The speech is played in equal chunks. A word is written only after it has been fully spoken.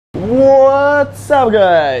What's up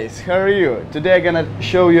guys, how are you? Today I'm gonna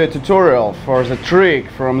show you a tutorial for the trick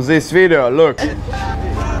from this video. Look.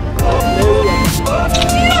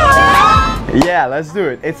 Yeah, let's do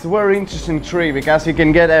it. It's a very interesting trick because you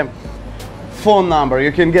can get a phone number,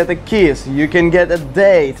 you can get a kiss, you can get a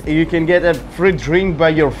date, you can get a free drink by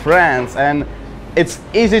your friends, and it's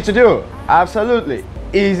easy to do. Absolutely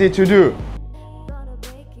easy to do.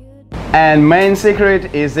 And main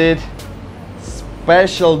secret is it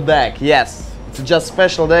special deck. Yes, it's just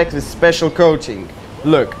special deck with special coating.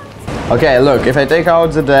 Look. Okay, look, if I take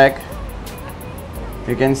out the deck,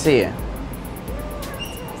 you can see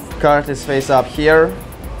card is face up here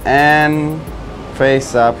and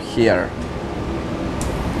face up here.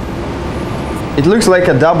 It looks like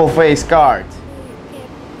a double face card,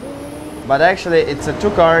 but actually it's a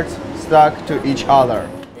two cards stuck to each other.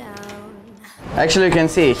 Actually you can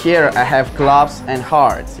see here I have clubs and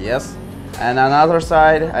hearts, yes? And on the other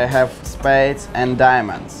side I have spades and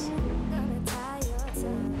diamonds.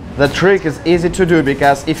 The trick is easy to do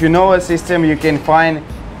because if you know a system you can find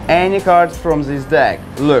any cards from this deck.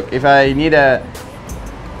 Look, if I need a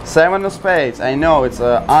 7 of spades, I know it's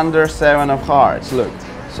under 7 of hearts. Look,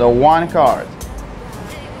 so one card,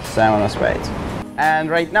 7 of spades. And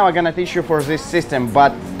right now I'm gonna teach you for this system,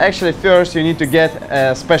 but actually first you need to get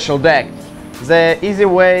a special deck. The easy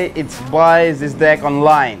way is buy this deck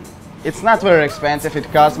online. It's not very expensive,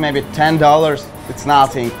 it costs maybe $10. It's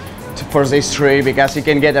nothing for this trick because you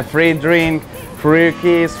can get a free drink, free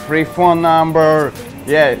kiss, free phone number.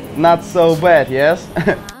 Yeah, not so bad, yes?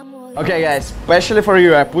 Okay guys, especially for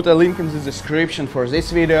you I put a link in the description for this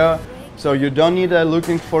video, so you don't need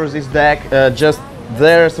looking for this deck, just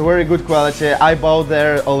there's very good quality. I bought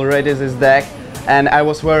there already this deck and I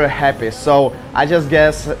was very happy, so I just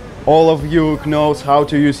guess all of you knows how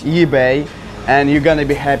to use eBay and you're gonna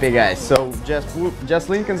be happy guys. So just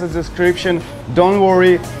link in the description, don't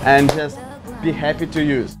worry, and just be happy to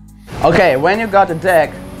use. Okay, when you got a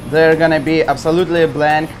deck, they're gonna be absolutely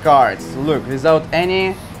blank cards. Look, without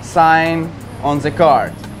any sign on the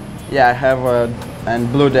card. Yeah, I have a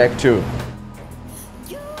blue deck too.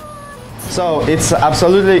 So it's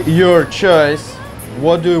absolutely your choice.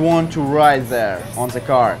 What do you want to write there on the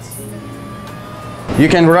cards? You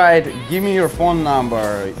can write, give me your phone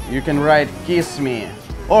number. You can write, kiss me.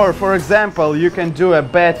 Or for example, you can do a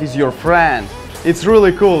bet with your friend. It's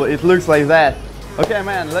really cool, it looks like that. Okay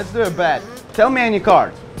man, let's do a bet. Tell me any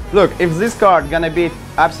card. Look, if this card gonna be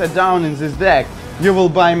upside down in this deck, you will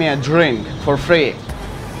buy me a drink for free.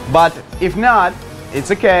 But if not, it's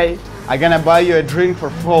okay. I'm gonna buy you a drink for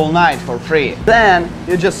whole night for free. Then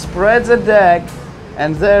you just spread the deck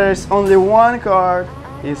and there is only one card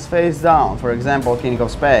is face down. For example, King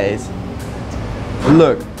of Spades.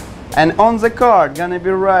 Look, and on the card gonna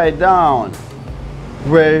be right down,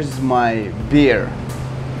 where's my beer?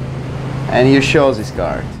 And you show this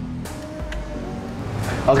card.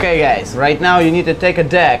 Okay guys, right now you need to take a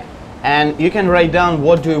deck and you can write down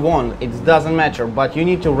what do you want. It doesn't matter, but you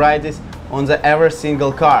need to write this on the every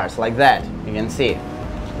single cards like that. You can see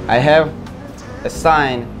I have a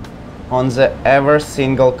sign on the every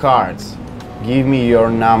single cards. Give me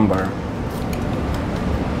your number.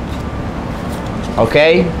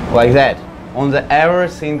 Okay, like that on the every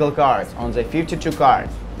single cards, on the 52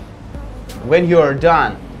 cards. When you are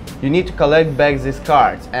done, you need to collect back these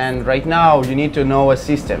cards, and right now you need to know a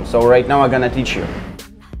system, so right now I'm gonna teach you.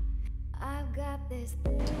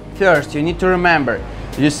 First you need to remember,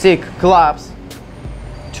 you stick clubs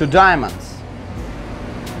to diamonds,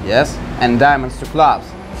 yes, and diamonds to clubs,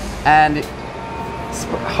 and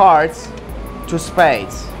hearts to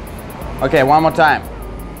spades. Okay, one more time.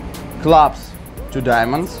 Clubs to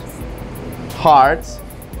diamonds, hearts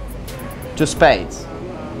to spades.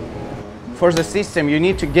 For the system you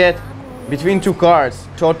need to get between two cards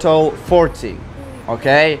total 40.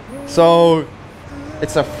 Okay, so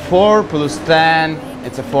it's a 4 plus 10,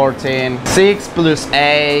 it's a 14, 6 plus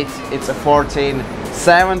 8, it's a 14,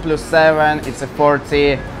 7 plus 7, it's a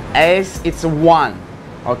 40, ace it's a 1.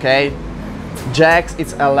 Okay, jacks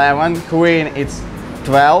it's 11, queen it's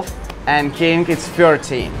 12, and king it's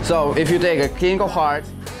 13. So if you take a king of hearts,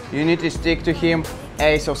 you need to stick to him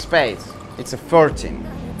ace of spades. It's a 14.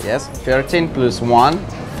 Yes, 13 plus 1,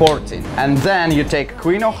 14. And then you take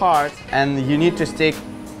queen of hearts and you need to stick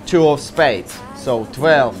 2 of spades. So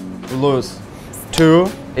 12 plus 2,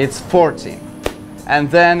 it's 14. And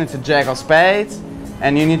then it's a jack of spades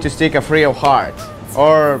and you need to stick a 3 of hearts.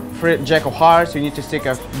 Or jack of hearts, you need to stick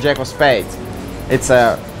a jack of spades. It's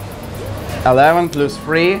a 11 plus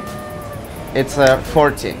 3, it's a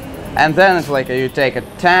 14. And then it's like you take a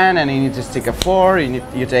 10 and you need to stick a 4,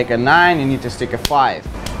 you take a 9, you need to stick a 5.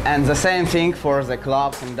 And the same thing for the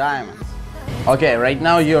clubs and diamonds. Okay, right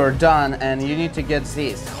now you're done and you need to get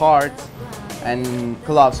these hearts and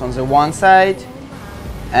clubs on the one side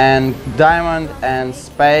and diamond and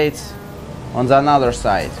spades on the another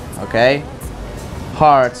side, okay?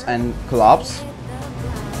 Hearts and clubs,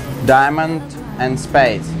 diamond and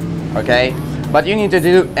spades, okay? But you need to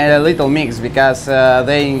do a little mix because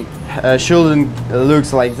they shouldn't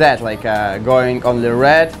look like that, like going only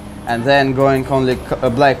red and then going only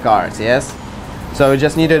black cards, yes? So you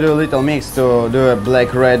just need to do a little mix to do a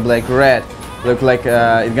black, red, look like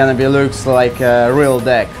it's gonna be looks like a real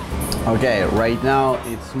deck. Okay, right now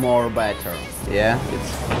it's more better, yeah?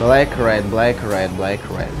 It's black, red, black, red, black,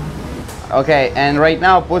 red. Okay, and right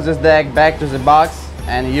now put this deck back to the box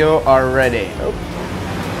and you are ready.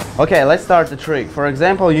 Okay, let's start the trick. For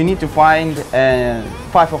example, you need to find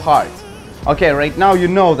 5 of hearts. Okay, right now you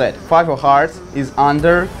know that 5 of hearts is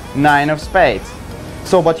under 9 of spades.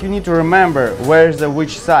 So, but you need to remember where's the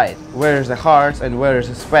which side, where's the hearts and where's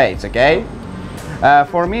the spades, okay?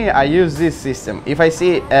 For me, I use this system. If I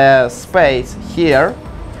see spades here,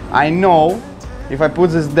 I know if I put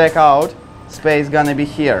this deck out, spades gonna be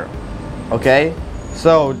here, okay?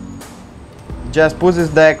 So, just put this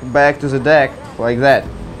deck back to the deck like that.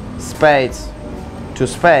 Spades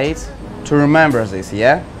to remember this,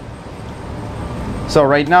 yeah? So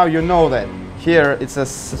right now you know that here it's a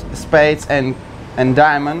spades and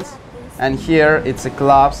diamonds, and here it's a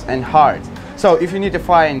clubs and hearts. So if you need to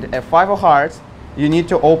find a 5 of hearts, you need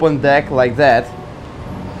to open deck like that,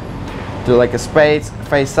 to like a spades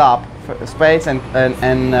face up, spades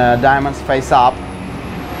and diamonds face up,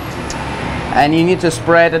 and you need to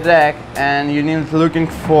spread the deck and you need to looking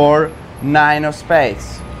for 9 of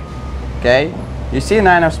spades. Okay, you see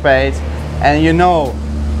 9 of spades and you know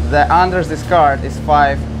that under this card is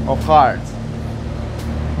 5 of hearts.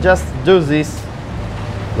 Just do this,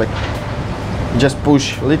 like just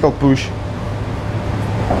push, little push,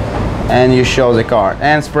 and you show the card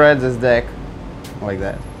and spread this deck like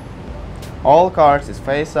that. All cards is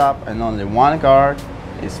face up and only one card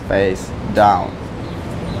is face down.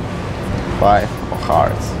 5 of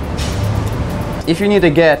hearts. If you need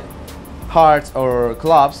to get hearts or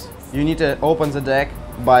clubs, you need to open the deck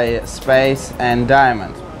by spades and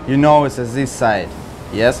diamond. You know it's this side,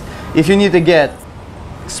 yes? If you need to get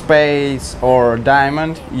spades or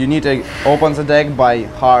diamond, you need to open the deck by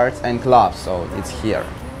hearts and clubs, so it's here.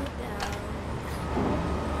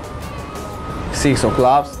 6 of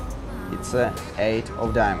clubs, it's 8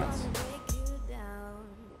 of diamonds.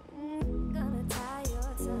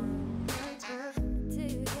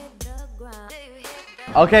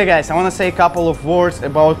 Okay guys, I want to say a couple of words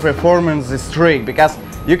about performance this trick, because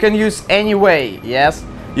you can use any way, yes?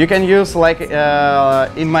 You can use like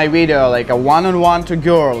in my video like a one-on-one to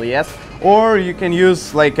girl, yes? Or you can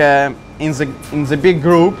use like in the big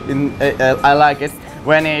group, I like it,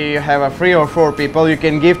 when you have a 3 or 4 people, you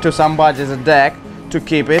can give to somebody the deck to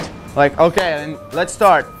keep it. Like, okay, and let's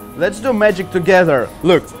start. Let's do magic together.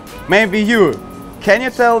 Look, maybe you. Can you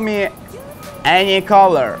tell me any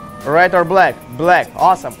color? Red or black? Black,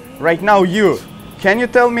 awesome. Right now you. Can you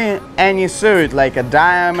tell me any suit, like a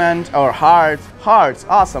diamond or hearts? Hearts,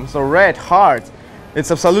 awesome. So red, hearts.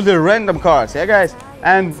 It's absolutely random cards, yeah guys?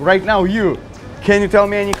 And right now you. Can you tell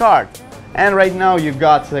me any card? And right now you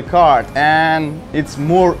got the card, and it's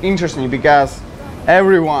more interesting because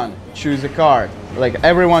everyone choose a card. Like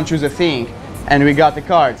everyone choose a thing, and we got the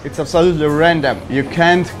card. It's absolutely random. You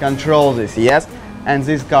can't control this, yes? And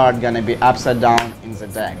this card gonna be upside down in the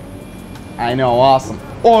deck. I know, awesome.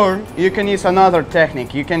 Or you can use another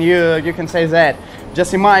technique. You can say that.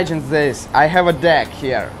 Just imagine this. I have a deck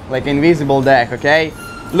here, like invisible deck, okay?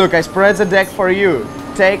 Look, I spread the deck for you.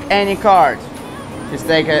 Take any card. He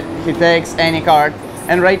takes any card,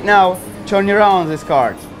 and right now turn around this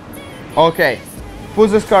card. Okay,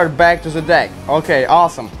 put this card back to the deck. Okay,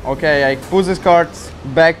 awesome. Okay, I put this card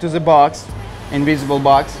back to the box, invisible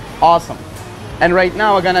box. Awesome. And right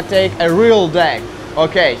now I'm gonna take a real deck.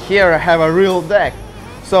 Okay, here I have a real deck.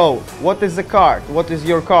 So, what is the card? What is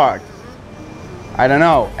your card? I don't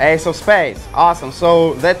know, Ace of Spades. Awesome,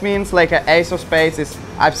 so that means like an Ace of Spades is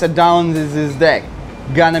upside down this deck.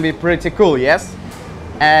 Gonna be pretty cool, yes?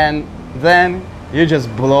 And then you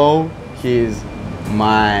just blow his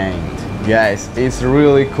mind. Guys, it's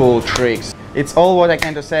really cool tricks. It's all what I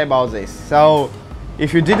can to say about this. So,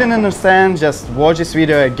 if you didn't understand, just watch this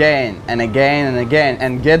video again and again and again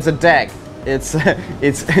and get the deck. It's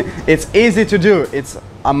easy to do. It's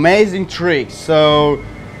amazing trick. So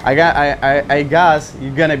I guess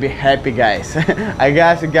you're gonna be happy, guys. I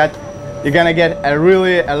guess you got you're gonna get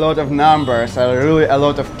a lot of numbers, a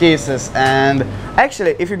lot of kisses. And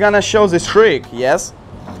actually, if you're gonna show this trick, yes,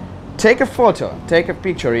 take a photo, take a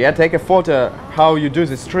picture, yeah, take a photo how you do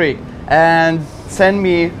this trick, and send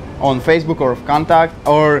me on Facebook or contact,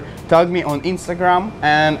 or tag me on Instagram,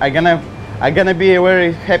 and I'm gonna be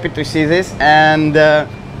very happy to see this, and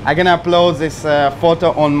I'm gonna upload this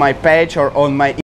photo on my page or on my